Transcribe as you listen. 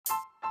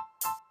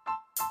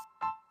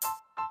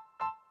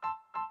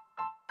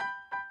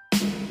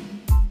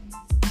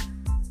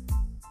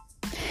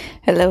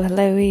Hello,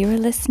 hello. You are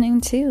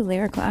listening to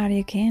Lyrical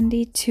Audio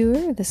Candy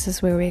Tour. This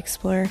is where we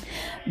explore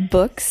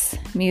books,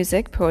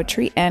 music,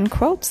 poetry, and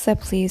quotes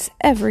that please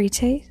every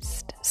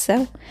taste.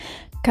 So,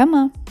 come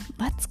on,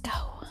 let's go.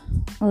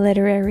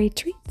 Literary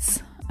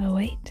treats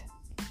await.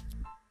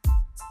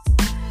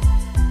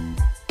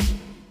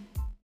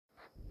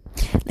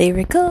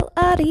 Lyrical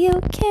Audio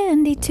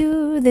Candy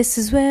Tour. This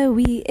is where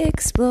we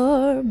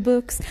explore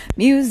books,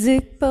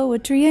 music,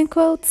 poetry, and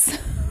quotes.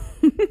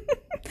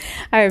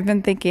 I've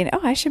been thinking,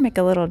 I should make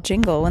a little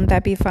jingle. Wouldn't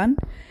that be fun?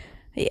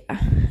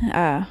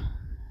 Yeah.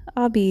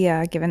 I'll be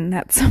giving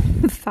that some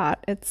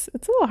thought. It's a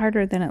little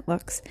harder than it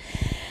looks.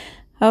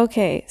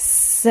 Okay,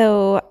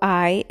 so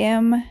I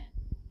am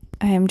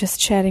just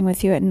chatting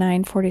with you at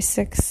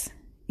 9:46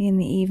 in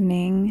the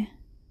evening.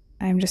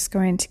 I'm just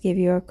going to give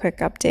you a quick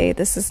update.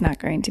 This is not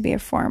going to be a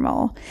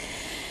formal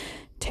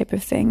type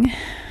of thing.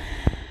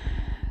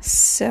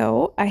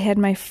 So I had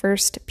my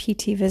first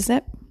PT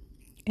visit,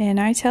 and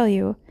I tell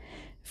you,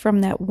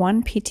 from that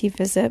one PT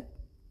visit,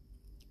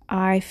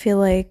 I feel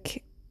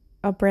like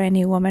a brand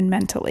new woman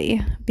mentally,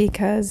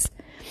 because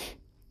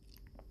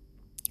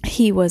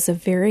he was a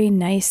very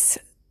nice,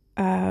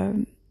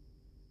 some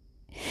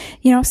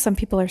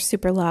people are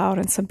super loud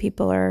and some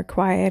people are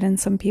quiet and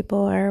some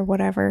people are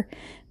whatever,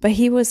 but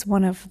he was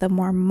one of the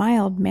more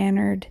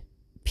mild-mannered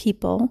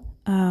people.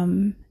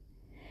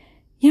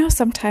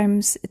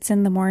 Sometimes it's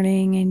in the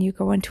morning and you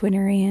go into an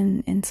area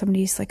and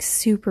somebody's like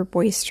super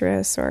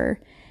boisterous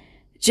or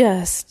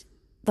just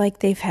like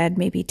they've had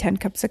maybe 10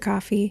 cups of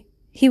coffee.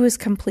 He was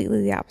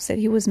completely the opposite.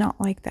 He was not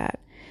like that.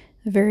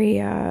 A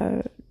very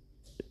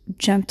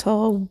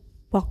gentle,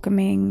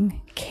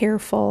 welcoming,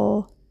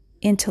 careful,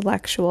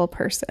 intellectual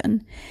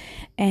person.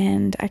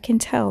 And I can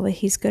tell that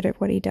he's good at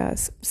what he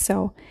does.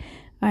 So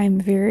I'm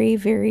very,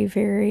 very,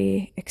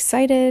 very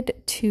excited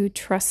to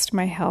trust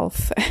my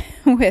health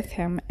with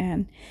him.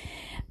 And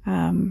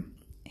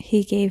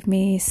he gave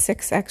me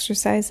 6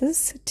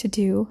 exercises to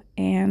do,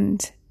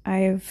 and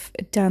I've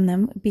done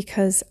them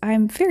because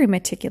I'm very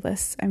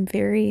meticulous. I'm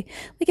very,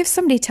 like, if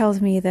somebody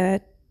tells me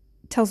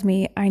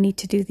I need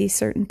to do these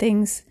certain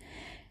things,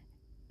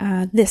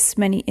 this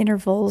many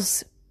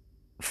intervals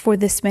for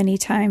this many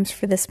times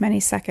for this many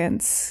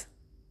seconds,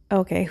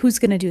 okay, who's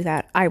going to do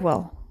that? I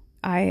will.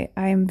 I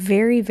am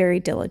very,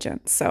 very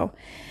diligent. So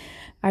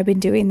I've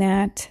been doing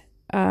that.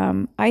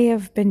 I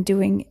have been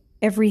doing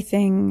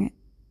everything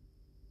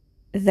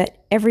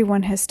that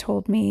everyone has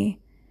told me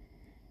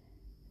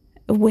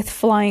with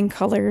flying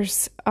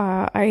colors.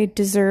 I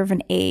deserve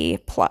an A++.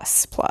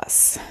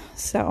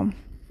 So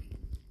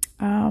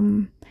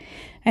I'm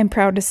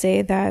proud to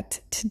say that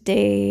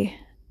today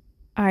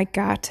I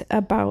got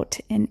about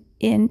an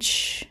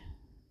inch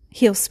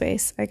heel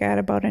space. I got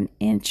about an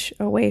inch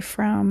away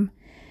from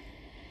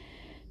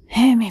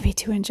maybe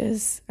 2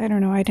 inches. I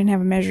don't know. I didn't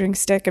have a measuring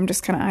stick. I'm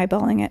just kind of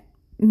eyeballing it.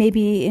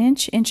 Maybe an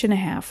inch and a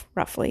half,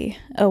 roughly,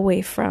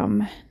 away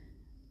from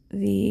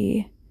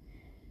the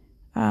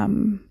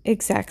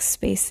exact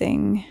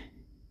spacing,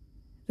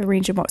 the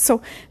range of motion.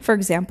 So, for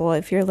example,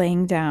 if you're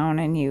laying down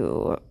and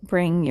you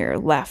bring your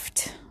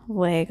left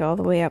leg all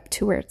the way up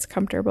to where it's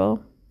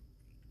comfortable,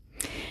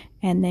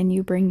 and then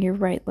you bring your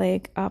right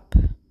leg up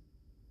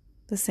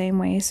the same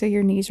way, so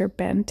your knees are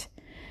bent,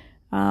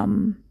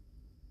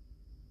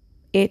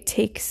 it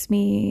takes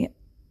me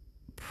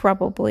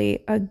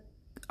probably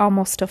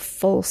almost a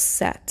full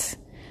set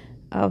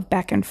of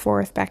back and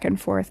forth,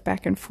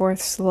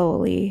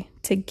 slowly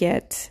to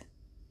get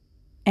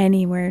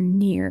anywhere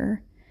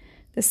near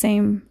the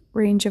same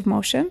range of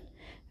motion.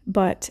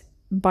 But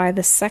by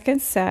the second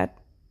set,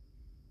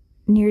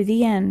 near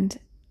the end,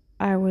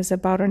 I was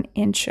about an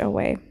inch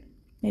away,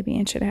 maybe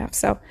inch and a half.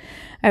 So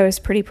I was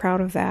pretty proud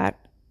of that.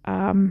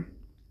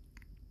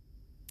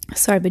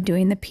 So I've been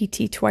doing the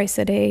PT twice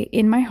a day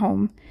in my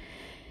home.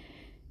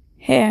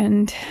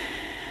 And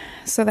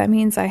so that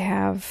means I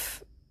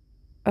have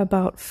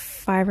about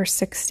 5 or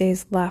 6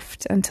 days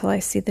left until I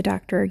see the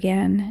doctor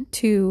again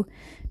to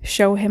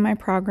show him my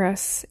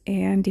progress.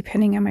 And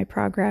depending on my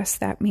progress,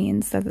 that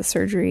means that the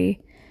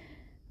surgery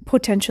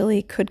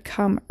potentially could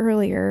come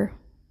earlier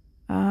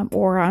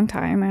or on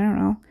time. I don't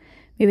know.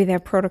 Maybe they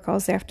have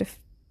protocols they have to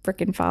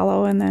freaking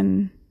follow, and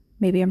then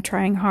maybe I'm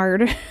trying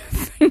hard,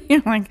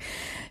 like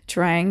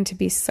trying to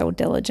be so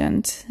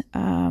diligent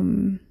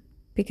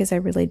because I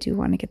really do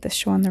want to get this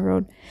show on the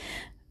road.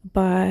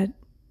 But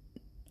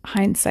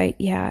hindsight,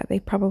 yeah, they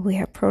probably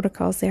have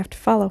protocols they have to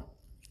follow.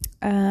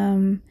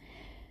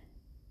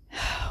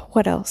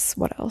 What else?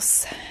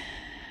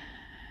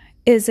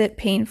 Is it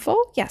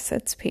painful? Yes,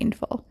 it's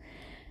painful.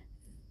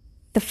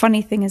 The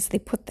funny thing is they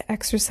put the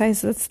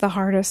exercise that's the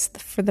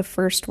hardest for the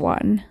first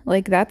one.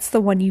 Like, that's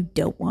the one you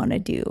don't want to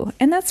do.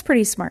 And that's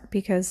pretty smart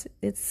because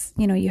it's,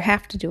 you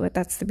have to do it.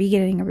 That's the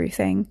beginning of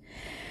everything.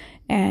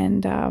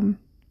 And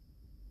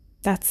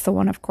that's the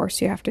one, of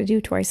course, you have to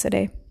do twice a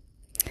day.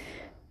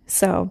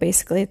 So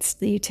basically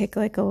you take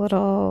like a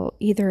little,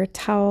 either a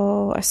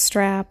towel, a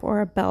strap,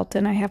 or a belt.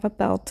 And I have a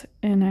belt,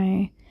 and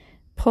I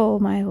pull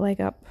my leg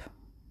up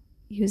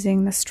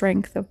using the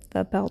strength of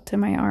the belt in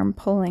my arm,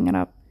 pulling it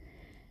up.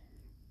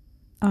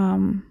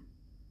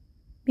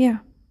 Yeah,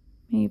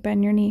 you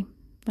bend your knee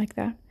like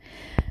that.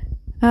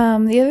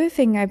 The other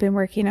thing I've been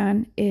working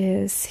on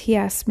is he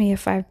asked me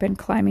if I've been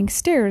climbing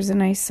stairs,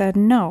 and I said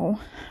no.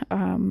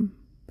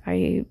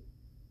 I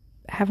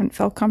haven't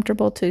felt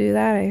comfortable to do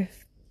that. I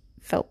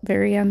felt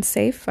very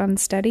unsafe,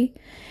 unsteady.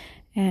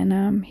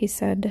 And he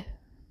said,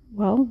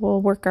 well,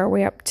 we'll work our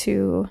way up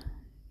to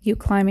you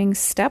climbing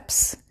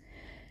steps.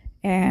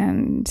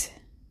 And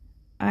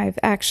I've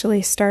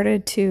actually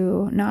started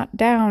to not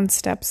down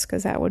steps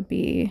because that would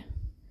be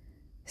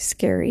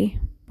scary,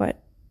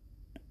 but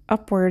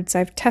upwards.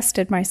 I've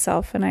tested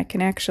myself and I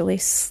can actually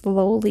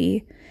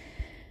slowly,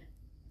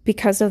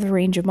 because of the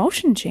range of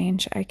motion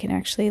change, I can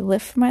actually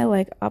lift my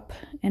leg up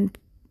and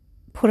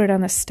put it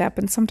on the step.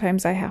 And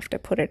sometimes I have to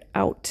put it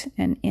out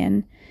and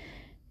in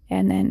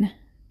and then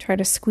try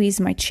to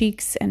squeeze my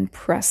cheeks and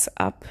press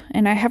up.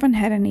 And I haven't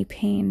had any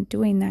pain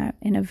doing that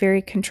in a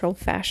very controlled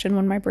fashion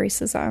when my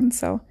brace is on.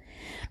 So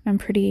I'm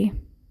pretty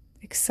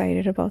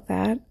excited about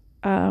that.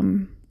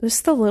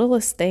 Just the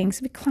littlest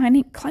things.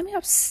 Climbing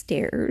up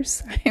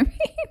stairs. I mean,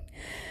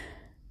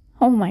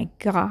 oh my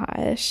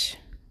gosh.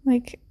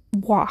 Like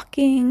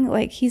walking.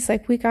 Like he's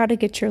like, we got to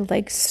get your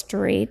legs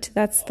straight.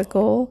 That's the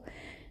goal.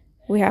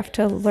 We have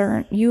to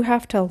learn. You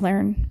have to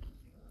learn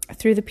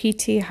through the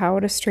PT how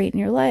to straighten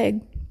your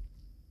leg,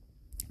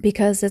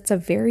 because it's a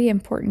very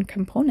important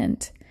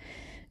component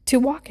to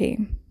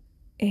walking.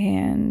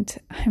 And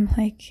I'm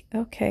like,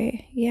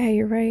 okay, yeah,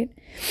 you're right.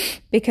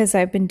 Because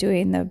I've been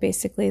doing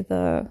basically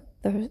the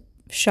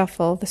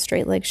shuffle, the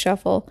straight leg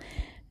shuffle.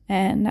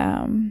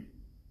 And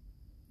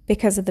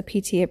because of the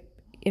PT,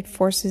 it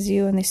forces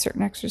you in these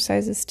certain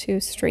exercises to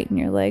straighten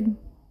your leg,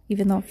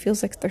 even though it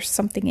feels like there's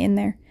something in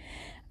there.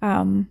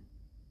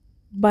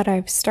 But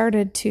I've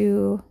started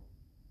to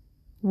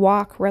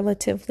walk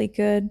relatively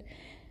good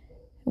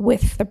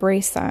with the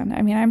brace on.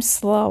 I mean, I'm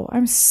slow.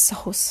 I'm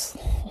so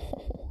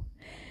slow.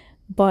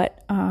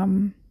 But I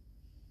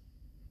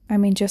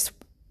mean, just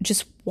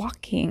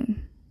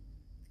walking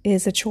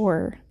is a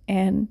chore.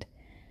 And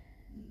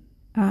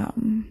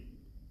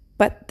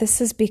but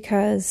this is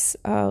because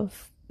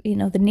of,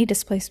 the knee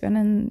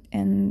displacement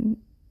and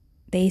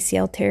the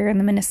ACL tear and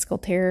the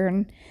meniscal tear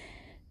and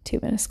 2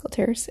 meniscal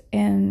tears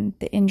and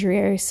the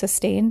injury I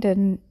sustained.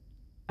 And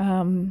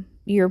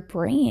your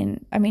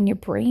brain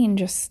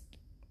just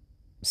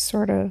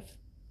sort of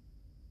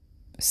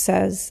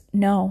says,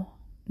 no,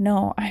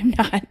 I'm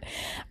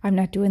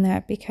not doing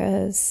that,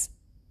 because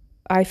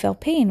I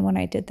felt pain when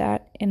I did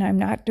that and I'm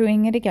not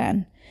doing it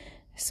again.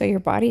 So your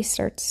body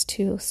starts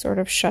to sort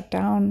of shut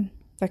down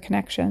the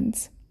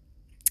connections.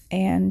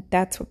 And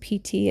that's what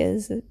PT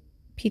is.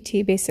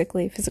 PT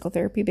basically, physical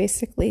therapy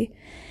basically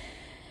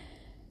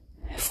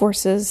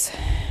forces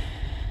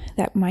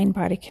that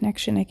mind-body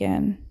connection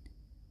again.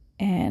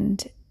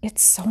 And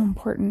it's so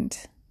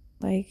important.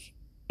 Like,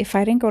 if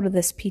I didn't go to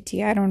this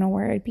PT, I don't know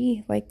where I'd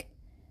be. Like,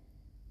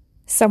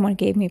 someone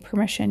gave me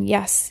permission.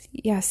 Yes,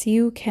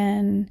 you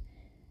can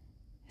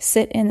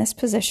sit in this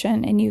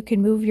position and you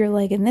can move your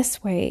leg in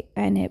this way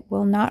and it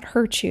will not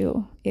hurt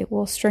you. It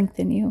will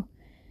strengthen you.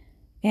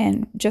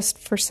 And just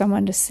for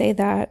someone to say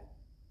that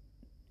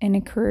and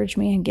encourage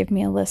me and give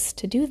me a list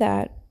to do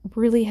that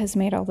really has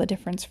made all the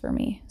difference for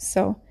me.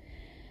 So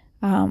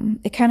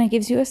it kind of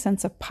gives you a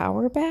sense of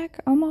power back,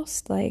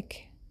 almost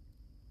like,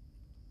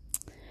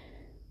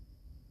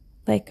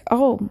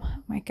 oh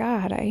my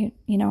God, I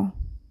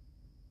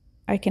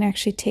can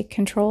actually take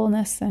control in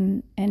this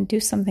and do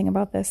something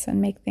about this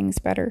and make things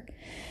better.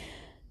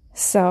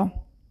 So,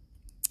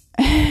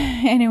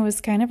 and it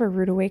was kind of a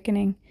rude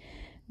awakening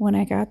when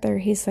I got there.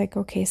 He's like,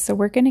 okay, so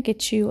we're going to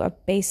get you a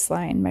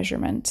baseline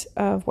measurement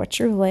of what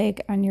your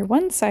leg on your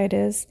one side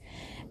is,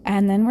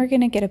 and then we're going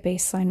to get a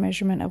baseline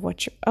measurement of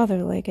what your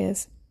other leg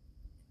is.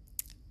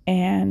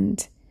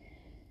 And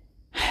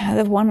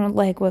the one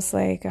leg was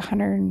like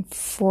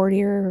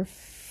 140 or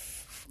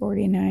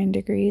 49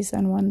 degrees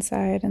on one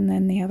side, and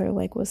then the other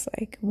leg was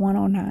like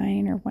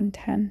 109 or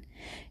 110.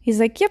 He's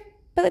like, yep,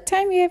 by the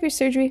time you have your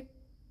surgery,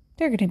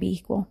 they're going to be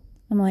equal.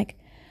 I'm like,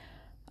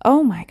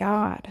 oh my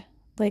God.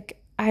 Like,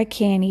 I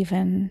can't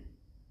even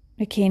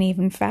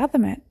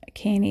fathom it. I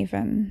can't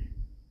even,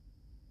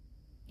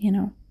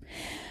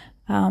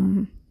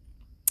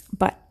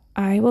 but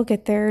I will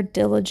get there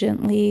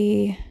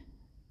diligently,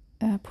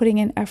 putting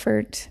in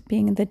effort,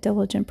 being the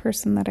diligent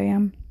person that I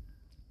am.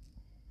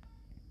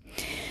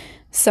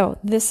 So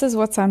this is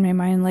what's on my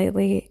mind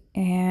lately,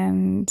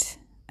 and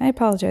I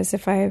apologize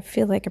if I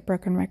feel like a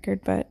broken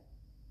record, but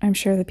I'm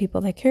sure the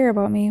people that care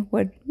about me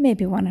would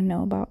maybe want to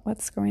know about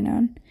what's going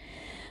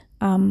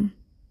on.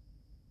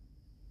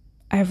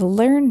 I've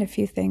learned a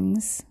few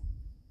things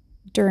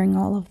during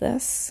all of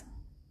this,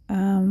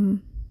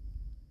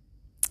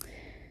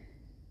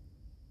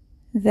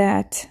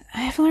 that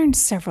I've learned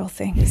several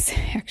things,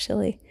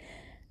 actually.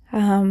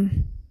 I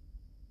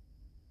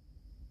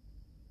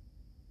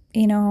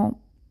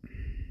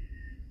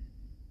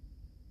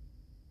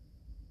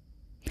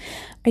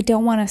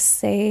don't want to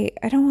say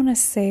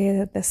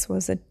that this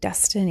was a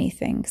destiny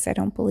thing, because I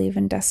don't believe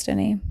in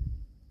destiny.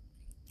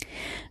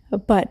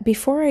 But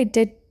before I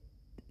did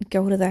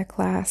go to that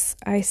class,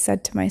 I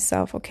said to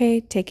myself, okay,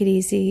 take it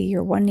easy.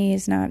 Your one knee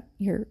is not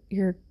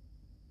your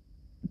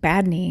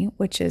bad knee,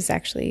 which is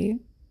actually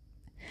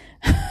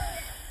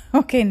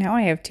okay, now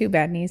I have two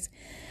bad knees.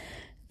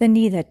 The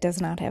knee that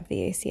does not have the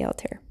ACL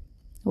tear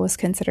was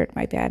considered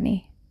my bad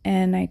knee.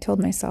 And I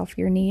told myself,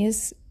 your knee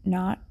is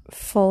not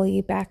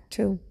fully back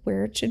to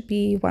where it should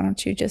be. Why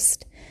don't you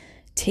just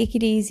take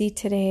it easy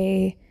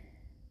today?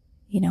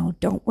 You know,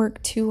 don't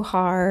work too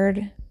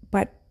hard.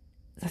 But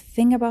the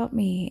thing about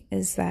me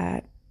is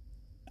that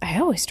I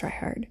always try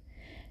hard.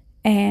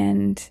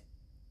 And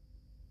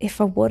if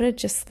I would have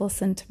just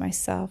listened to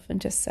myself and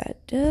just said,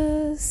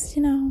 just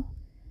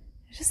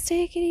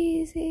take it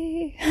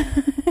easy.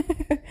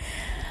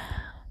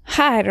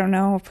 I don't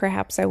know,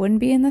 perhaps I wouldn't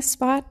be in this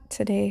spot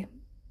today,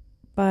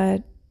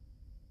 but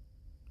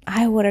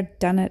I would have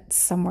done it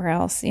somewhere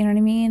else. You know what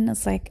I mean?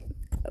 It's like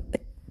a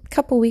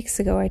couple weeks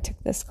ago I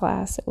took this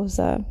class. It was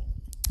a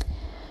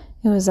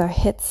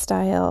HIIT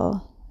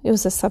style. It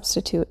was a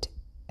substitute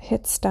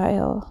HIIT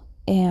style,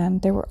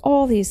 and there were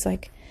all these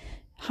like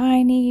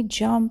high knee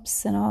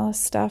jumps and all this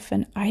stuff,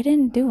 and I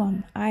didn't do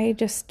them. I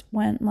just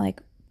went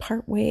like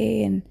part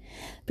way, and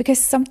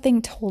because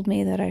something told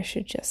me that I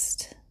should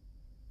just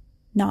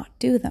not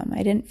do them.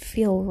 I didn't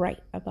feel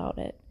right about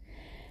it.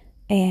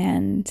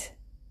 And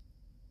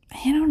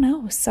I don't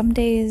know, some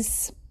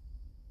days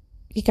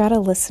you got to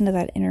listen to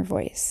that inner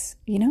voice,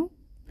 you know?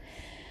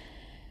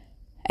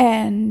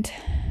 And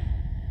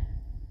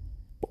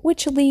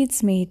which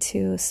leads me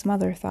to some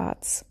other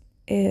thoughts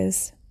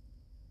is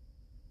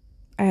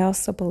I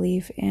also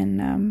believe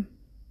in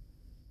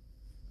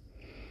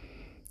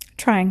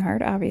trying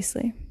hard,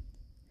 obviously.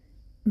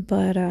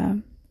 But,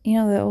 you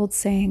know, the old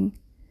saying,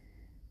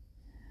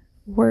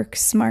 work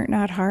smart,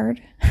 not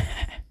hard.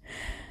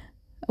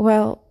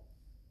 Well,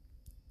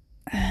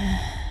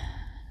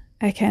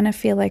 I kind of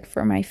feel like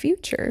for my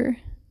future,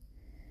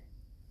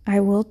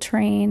 I will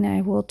train,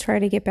 I will try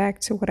to get back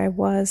to what I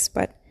was,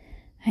 but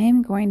I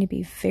am going to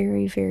be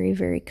very, very,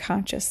 very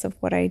conscious of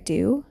what I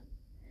do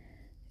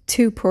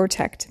to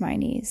protect my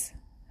knees.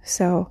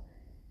 So,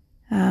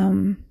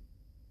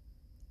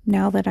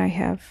 now that I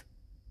have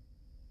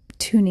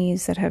two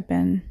knees that have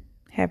been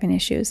having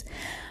issues,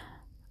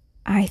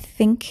 I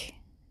think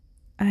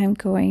I'm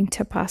going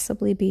to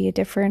possibly be a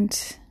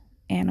different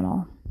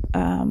animal.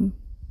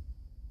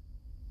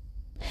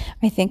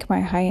 I think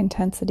my high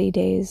intensity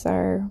days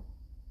are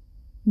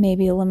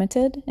maybe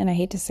limited, and I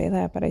hate to say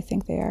that, but I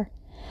think they are.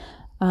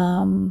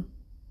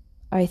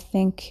 I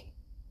think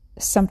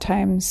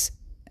sometimes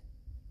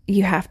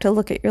you have to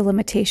look at your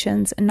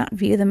limitations and not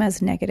view them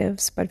as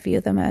negatives, but view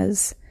them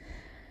as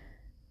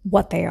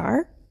what they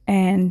are,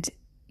 and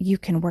you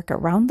can work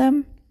around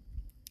them.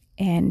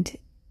 And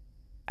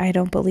I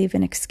don't believe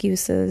in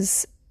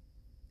excuses.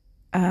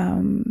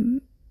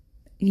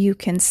 You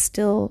can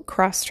still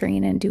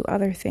cross-train and do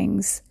other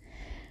things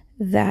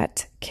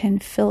that can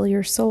fill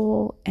your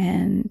soul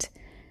and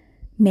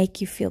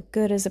make you feel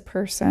good as a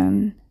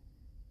person.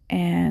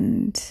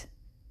 And,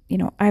 you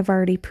know, I've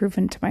already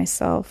proven to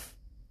myself,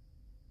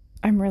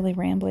 I'm really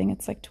rambling.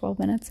 It's like 12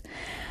 minutes.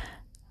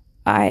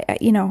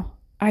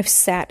 I've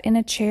sat in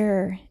a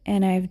chair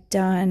and I've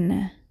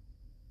done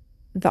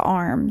the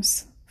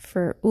arms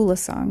for Ula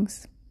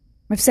songs.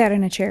 I've sat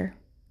in a chair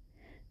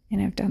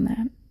and I've done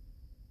that.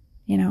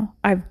 You know,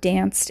 I've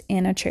danced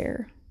in a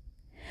chair.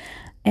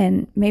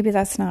 And maybe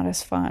that's not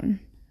as fun,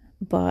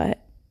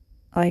 but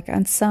like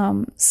on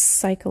some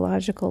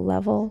psychological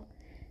level,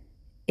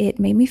 it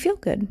made me feel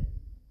good.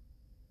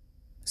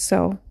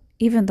 So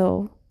even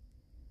though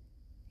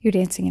you're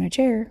dancing in a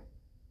chair,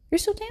 you're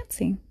still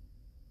dancing.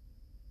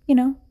 You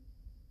know,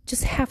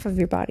 just half of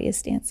your body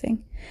is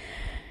dancing.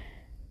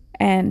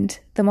 And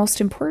the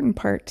most important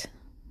part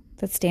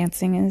that's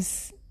dancing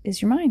is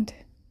your mind,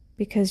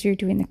 because you're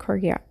doing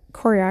the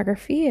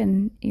choreography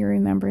and you're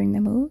remembering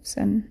the moves.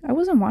 And I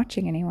wasn't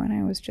watching anyone.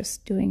 I was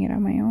just doing it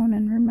on my own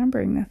and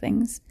remembering the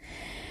things.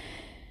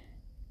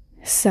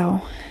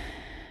 So,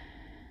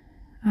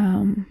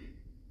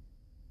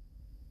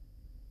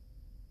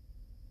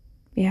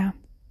 yeah.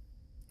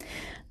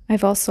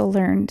 I've also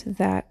learned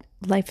that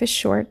life is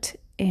short,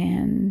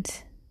 and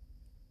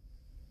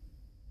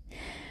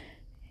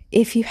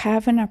if you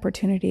have an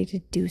opportunity to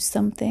do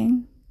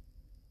something,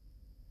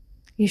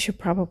 you should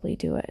probably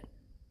do it.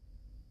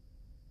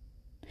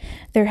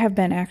 There have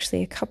been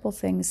actually a couple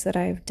things that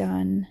I've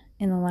done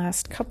in the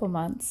last couple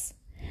months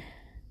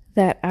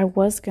that I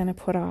was going to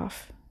put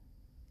off,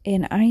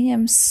 and I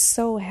am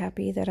so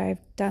happy that I've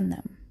done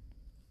them,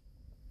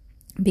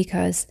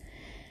 because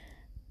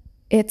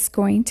it's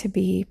going to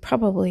be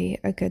probably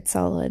a good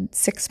solid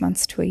 6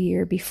 months to a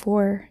year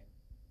before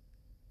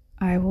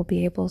I will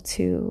be able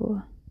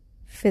to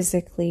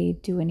physically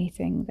do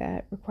anything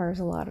that requires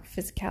a lot of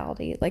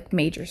physicality, like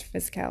major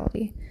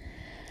physicality.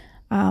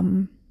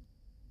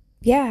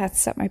 Yeah,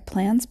 it's set my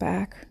plans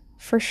back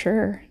for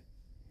sure.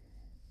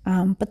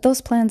 But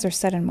those plans are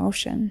set in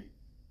motion,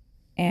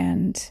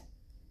 and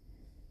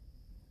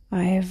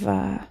I've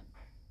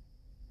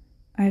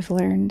I've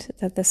learned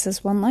that this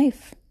is one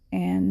life,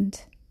 and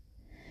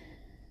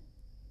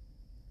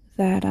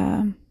that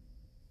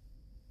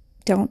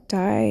don't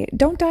die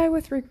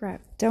with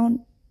regret.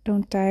 Don't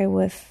die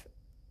with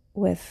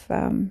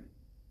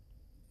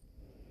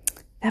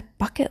that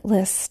bucket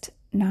list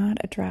not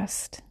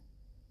addressed,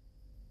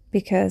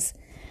 because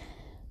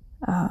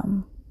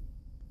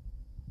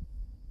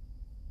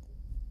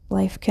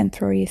life can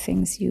throw you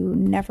things you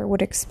never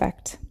would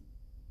expect.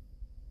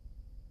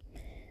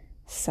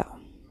 So,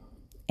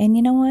 and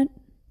you know what?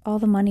 All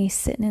the money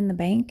sitting in the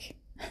bank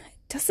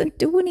doesn't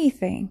do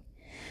anything.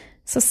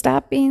 So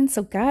stop being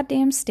so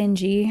goddamn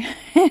stingy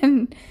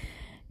and,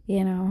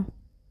 you know,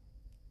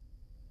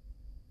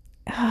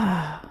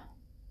 I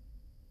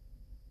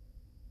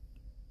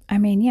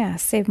mean, yeah,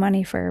 save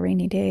money for a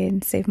rainy day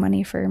and save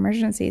money for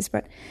emergencies.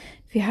 But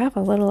if you have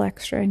a little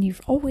extra and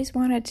you've always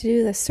wanted to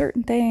do this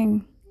certain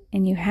thing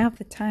and you have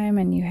the time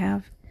and you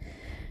have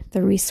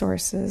the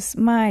resources,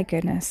 my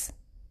goodness,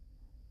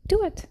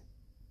 do it.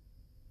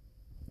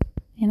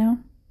 You know,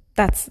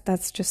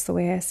 that's just the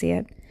way I see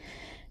it.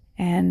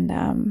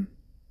 And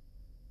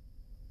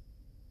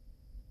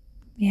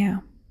yeah,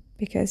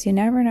 because you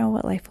never know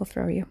what life will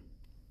throw you.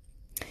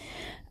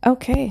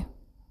 Okay,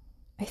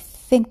 I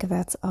think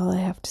that's all I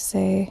have to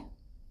say.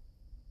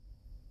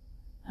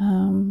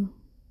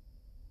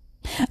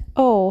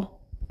 Oh,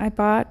 I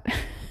bought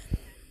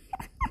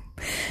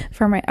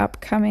for my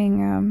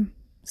upcoming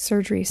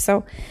surgery.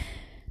 So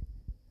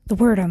the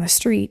word on the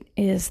street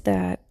is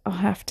that I'll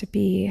have to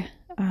be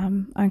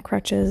on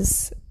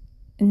crutches,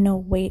 no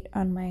weight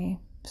on my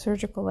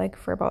surgical leg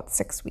for about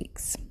 6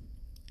 weeks.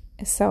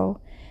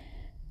 So,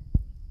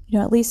 you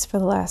know, at least for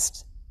the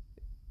last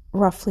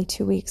roughly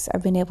 2 weeks,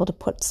 I've been able to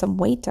put some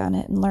weight on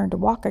it and learn to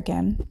walk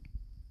again.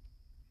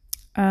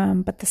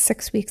 But the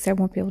 6 weeks I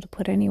won't be able to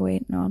put any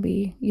weight, and I'll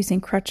be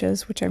using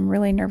crutches, which I'm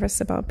really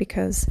nervous about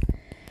because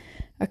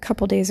a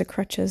couple days of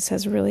crutches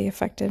has really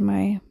affected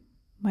my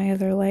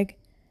other leg.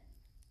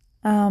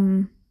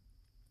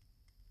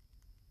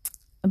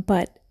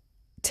 But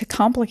to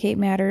complicate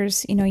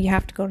matters, you know, you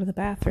have to go to the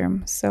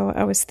bathroom. So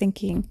I was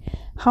thinking,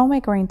 how am I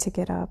going to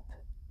get up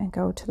and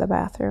go to the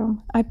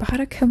bathroom? I bought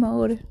a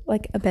commode,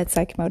 like a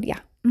bedside commode. Yeah.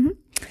 Mm-hmm.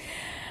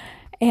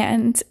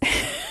 And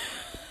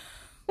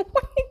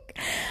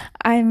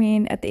I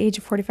mean, at the age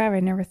of 45, I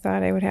never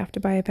thought I would have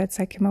to buy a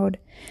bedside commode.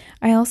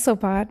 I also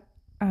bought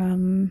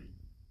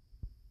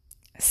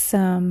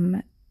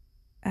some,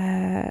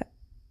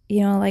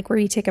 you know, like where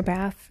you take a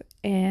bath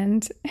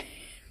and,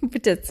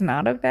 but it's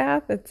not a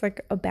bath. It's like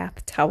a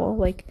bath towel,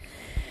 like,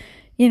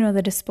 you know,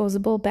 the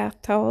disposable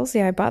bath towels.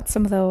 Yeah, I bought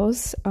some of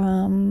those.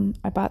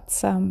 I bought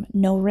some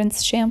no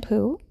rinse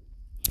shampoo.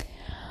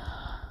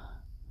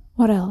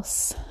 What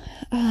else?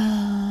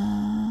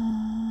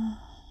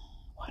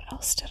 What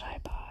else did I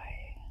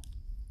buy?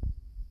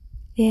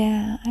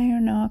 Yeah, I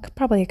don't know.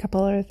 Probably a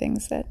couple other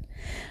things that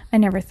I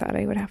never thought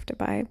I would have to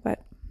buy.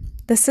 But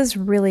this is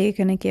really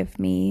going to give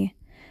me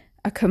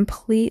a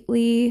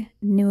completely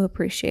new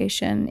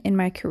appreciation in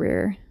my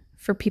career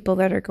for people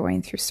that are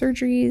going through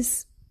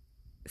surgeries,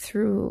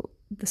 through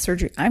the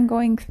surgery I'm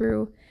going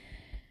through,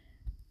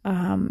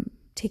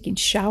 taking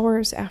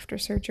showers after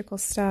surgical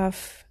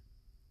stuff.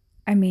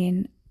 I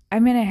mean,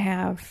 I'm going to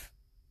have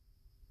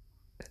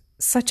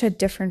such a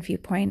different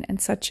viewpoint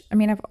and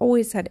I've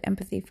always had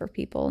empathy for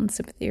people and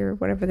sympathy, or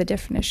whatever the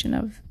definition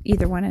of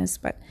either one is,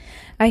 but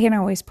I can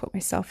always put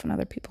myself in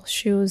other people's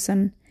shoes,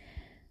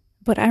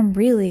 but I'm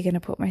really going to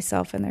put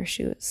myself in their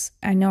shoes.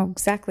 I know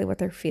exactly what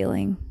they're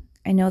feeling.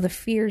 I know the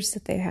fears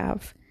that they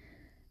have,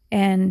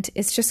 and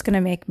it's just going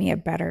to make me a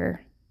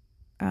better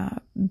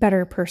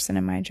person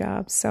in my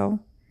job. So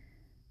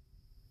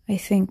I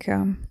think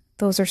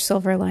those are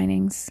silver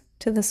linings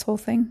to this whole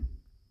thing.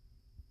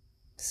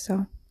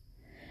 So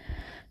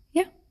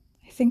yeah,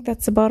 I think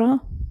that's about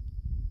all.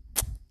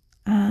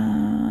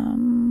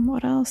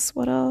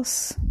 What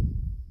else?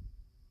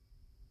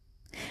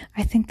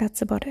 I think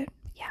that's about it.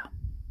 Yeah.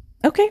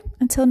 Okay,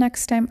 until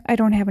next time. I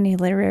don't have any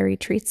literary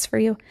treats for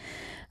you.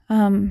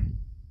 Yeah,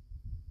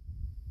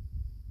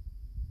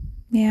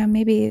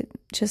 maybe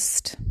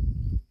just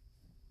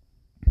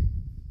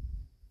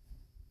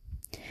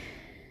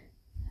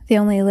the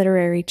only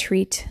literary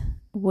treat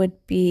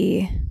would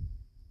be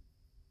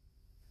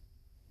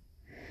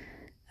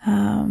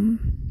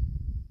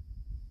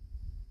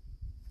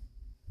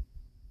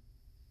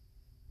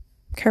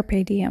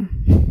Carpe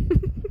diem.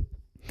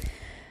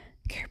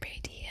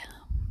 Carpe diem.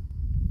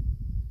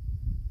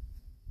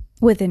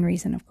 Within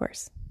reason, of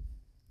course.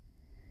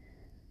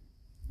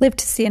 Live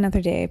to see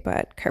another day,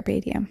 but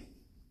carpe diem.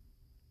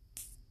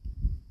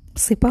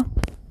 Sleep well.